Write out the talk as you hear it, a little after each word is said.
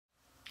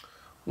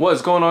What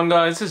is going on,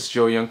 guys? This is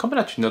Joe Young coming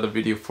at you another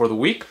video for the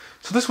week.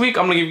 So this week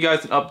I'm going to give you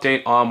guys an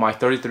update on my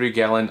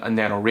 33-gallon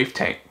Nano Reef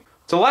tank.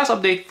 So the last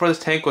update for this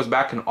tank was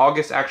back in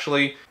August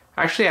actually.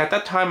 Actually at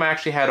that time I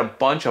actually had a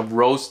bunch of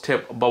rose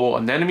tip bubble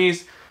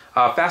anemones.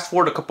 Fast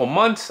forward a couple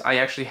months, I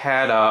actually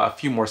had a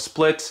few more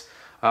splits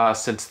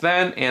since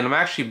then, and I'm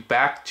actually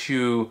back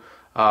to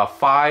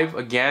 5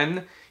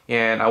 again,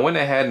 and I went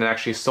ahead and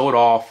actually sold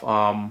off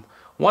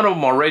one of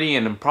them already,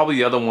 and then probably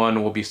the other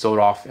one will be sold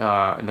off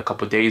in a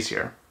couple days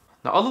here.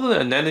 Now, other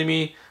than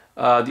anemone,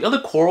 the other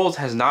corals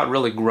has not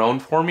really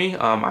grown for me.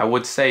 I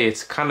would say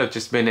it's kind of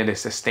just been in a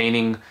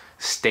sustaining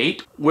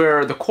state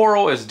where the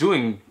coral is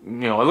doing,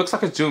 it looks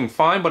like it's doing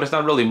fine, but it's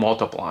not really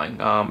multiplying,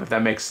 if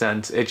that makes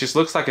sense. It just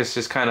looks like it's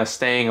just kind of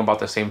staying about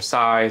the same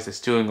size. It's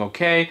doing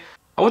okay.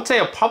 I would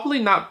say I'm probably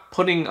not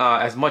putting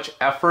as much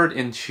effort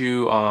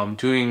into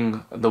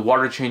doing the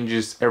water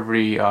changes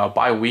every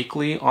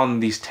bi-weekly on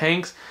these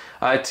tanks.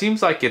 It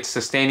seems like it's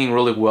sustaining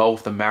really well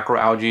with the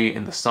macroalgae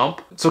in the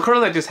sump. So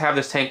currently I just have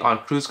this tank on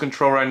cruise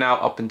control right now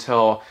up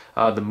until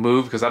the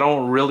move, because I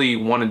don't really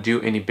want to do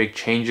any big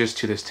changes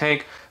to this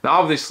tank. Now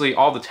obviously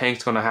all the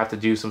tanks going to have to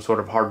do some sort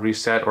of hard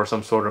reset or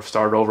some sort of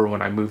start over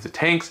when I move the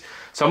tanks.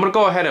 So I'm going to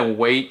go ahead and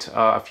wait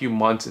a few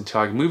months until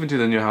I move into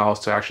the new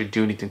house to actually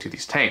do anything to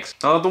these tanks.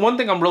 The one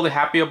thing I'm really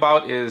happy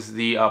about is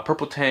the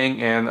purple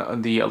tang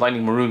and the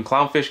lightning maroon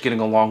clownfish getting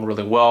along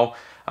really well.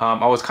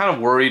 I was kind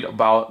of worried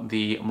about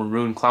the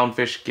maroon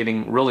clownfish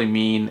getting really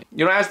mean.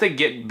 As they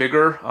get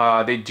bigger,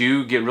 they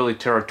do get really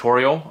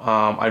territorial.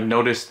 I've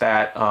noticed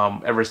that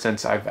ever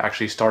since I've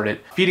actually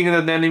started feeding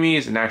the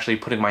anemones and actually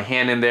putting my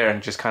hand in there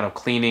and just kind of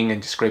cleaning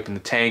and just scraping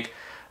the tank.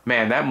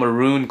 Man, that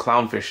maroon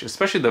clownfish,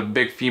 especially the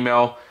big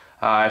female,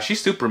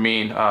 she's super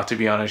mean, to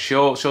be honest.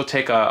 She'll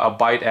take a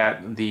bite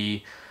at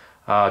the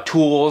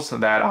tools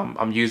that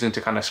I'm using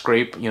to kind of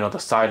scrape, the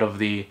side of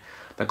the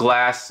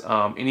glass,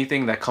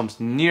 anything that comes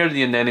near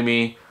the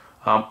anemone,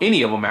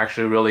 any of them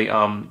actually really.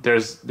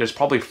 There's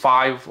probably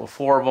 5 or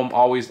 4 of them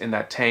always in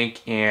that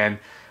tank, and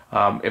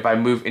if I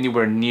move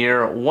anywhere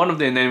near one of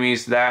the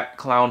anemones, that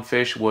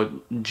clownfish would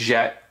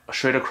jet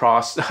straight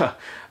across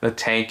the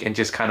tank and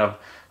just kind of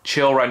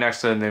chill right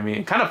next to the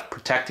anemone, kind of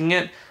protecting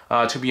it,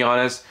 to be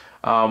honest.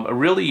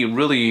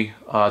 Really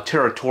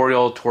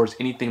territorial towards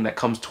anything that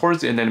comes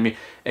towards the anemone,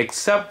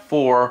 except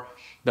for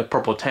the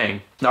purple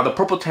tang. Now the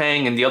purple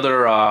tang and the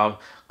other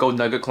gold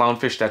nugget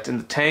clownfish that's in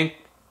the tank,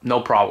 no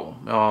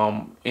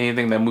problem.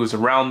 Anything that moves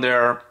around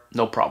there,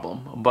 no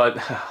problem. But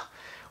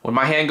when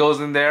my hand goes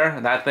in there,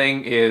 that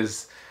thing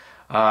is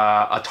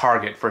a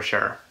target for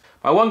sure.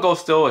 My one goal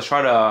still is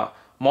try to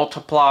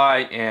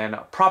multiply and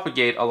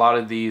propagate a lot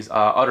of these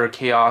other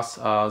chaos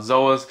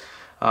zoas.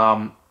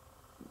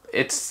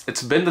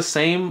 It's been the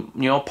same,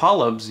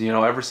 polyps,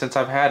 ever since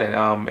I've had it.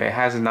 It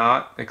has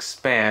not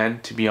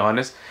expanded, to be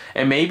honest,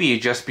 and maybe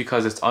just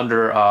because it's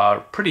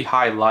under pretty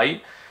high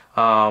light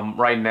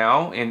right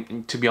now.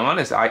 And to be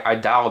honest, I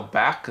dialed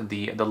back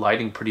the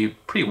lighting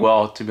pretty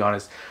well, to be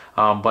honest.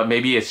 But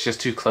maybe it's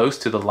just too close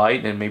to the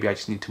light, and maybe I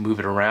just need to move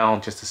it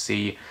around just to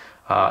see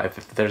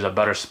if there's a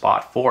better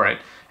spot for it.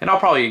 And I'll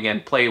probably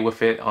again play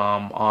with it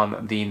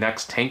on the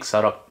next tank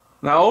setup.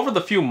 Now, over the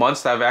few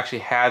months that I've actually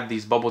had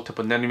these bubble tip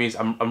anemones,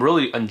 I'm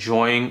really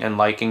enjoying and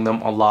liking them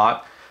a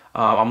lot.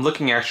 I'm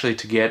looking actually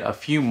to get a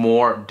few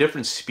more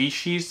different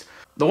species.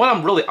 The one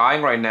I'm really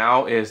eyeing right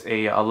now is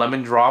a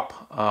lemon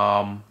drop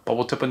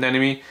bubble tip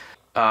anemone.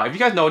 If you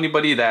guys know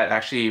anybody that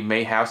actually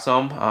may have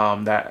some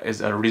that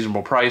is at a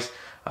reasonable price,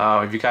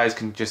 if you guys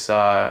can just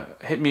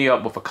hit me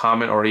up with a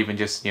comment, or even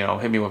just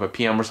hit me with a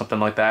PM or something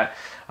like that.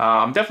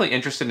 I'm definitely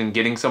interested in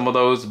getting some of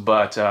those,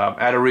 but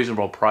at a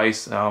reasonable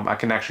price. I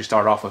can actually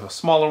start off with a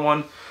smaller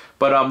one.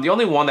 But the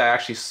only one that I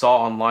actually saw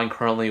online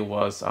currently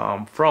was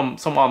from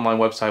some online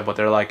website, but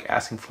they're like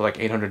asking for like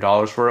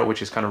 $800 for it,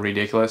 which is kind of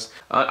ridiculous.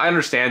 I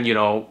understand,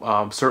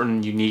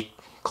 certain unique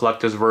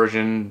collector's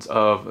versions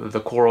of the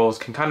corals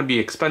can kind of be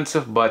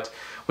expensive, but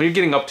when you're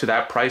getting up to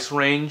that price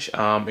range,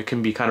 it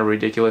can be kind of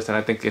ridiculous, and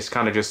I think it's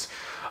kind of just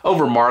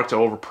overmarked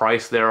or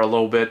overpriced there a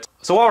little bit.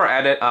 So while we're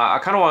at it, I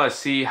kind of want to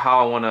see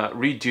how I want to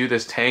redo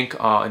this tank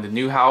in the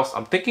new house.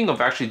 I'm thinking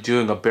of actually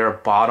doing a bare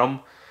bottom,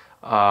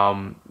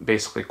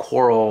 basically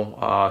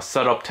coral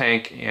setup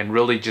tank, and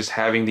really just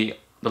having the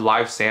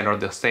live sand or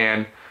the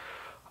sand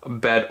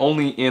bed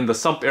only in the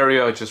sump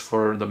area just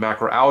for the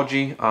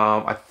macroalgae.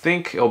 I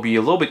think it'll be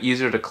a little bit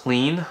easier to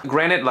clean.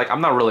 Granted, like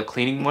I'm not really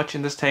cleaning much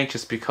in this tank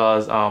just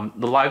because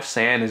the live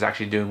sand is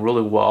actually doing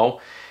really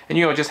well. And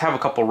just have a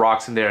couple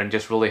rocks in there and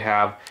just really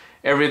have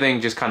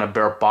everything just kind of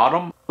bare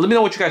bottom. Let me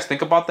know what you guys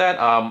think about that.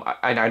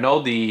 I know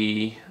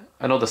the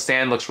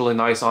sand looks really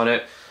nice on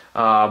it,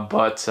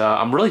 but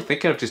I'm really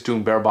thinking of just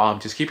doing bare bottom,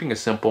 just keeping it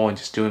simple and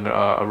just doing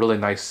a really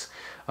nice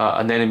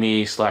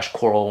anemone /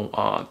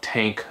 coral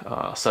tank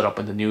setup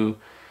in the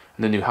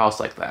new house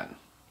like that.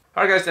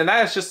 Alright guys, and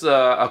that is just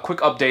a quick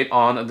update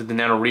on the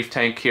Nano Reef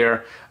tank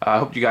here. I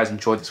hope you guys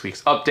enjoyed this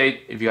week's update.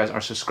 If you guys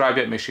aren't subscribed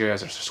yet, make sure you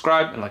guys are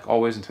subscribed. And like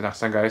always, until next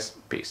time guys,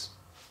 peace.